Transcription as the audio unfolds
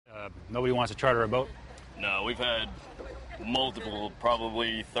Nobody wants to charter a boat? No, we've had multiple,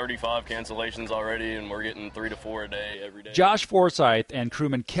 probably 35 cancellations already, and we're getting 3 to 4 a day every day. Josh Forsyth and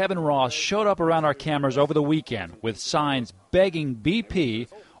crewman Kevin Ross showed up around our cameras over the weekend with signs begging BP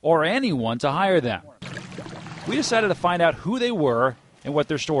or anyone to hire them. We decided to find out who they were and what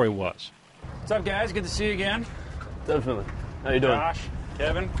their story was. What's up, guys? Good to see you again. Definitely. How you doing? Josh,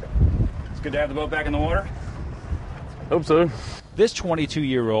 Kevin, it's good to have the boat back in the water. Hope so. This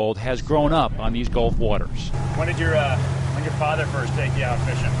 22-year-old has grown up on these Gulf waters. When did your father first take you out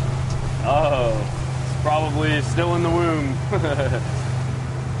fishing? Oh, it's probably still in the womb.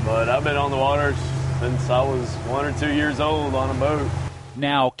 But I've been on the water since I was 1 or 2 years old on a boat.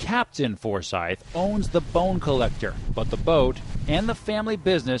 Now, Captain Forsyth owns the Bone Collector, but the boat and the family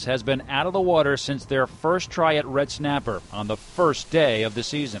business has been out of the water since their first try at red snapper on the first day of the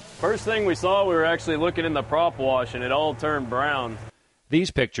season. First thing we saw, we were actually looking in the prop wash, and it all turned brown.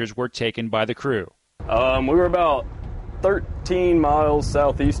 These pictures were taken by the crew. We were about 13 miles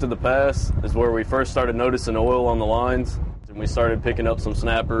southeast of the pass is where we first started noticing oil on the lines. And we started picking up some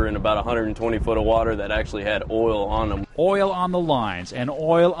snapper in about 120 foot of water that actually had oil on them. Oil on the lines and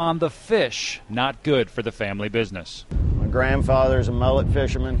oil on the fish, not good for the family business. My grandfather's a mullet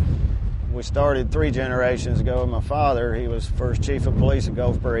fisherman. We started 3 generations ago with my father. He was first chief of police at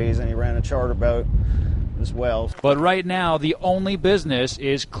Gulf Breeze, and he ran a charter boat as well. But right now, the only business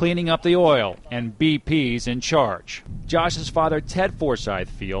is cleaning up the oil, and BP's in charge. Josh's father, Ted Forsyth,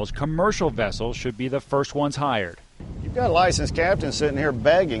 feels commercial vessels should be the first ones hired. You've got licensed captains sitting here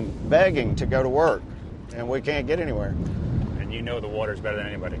begging to go to work, and we can't get anywhere. And you know the water's better than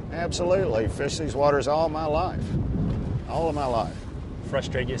anybody. Absolutely. Fished these waters all my life. All of my life.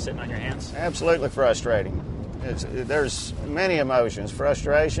 Frustrate you sitting on your hands? Absolutely frustrating. There's many emotions: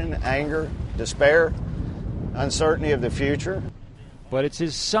 frustration, anger, despair, uncertainty of the future. But it's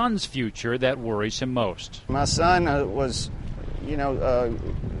his son's future that worries him most. My son was,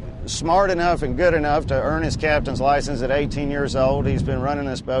 smart enough and good enough to earn his captain's license at 18 years old. He's been running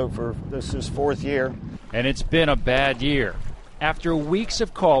this boat for this is 4th year. And it's been a bad year. After weeks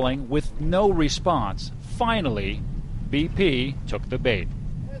of calling with no response, finally, BP took the bait.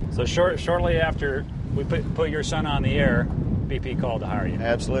 So shortly after we put your son on the air, BP called to hire you.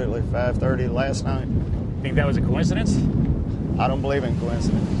 Absolutely, 5:30 last night. Think that was a coincidence? I don't believe in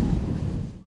coincidence.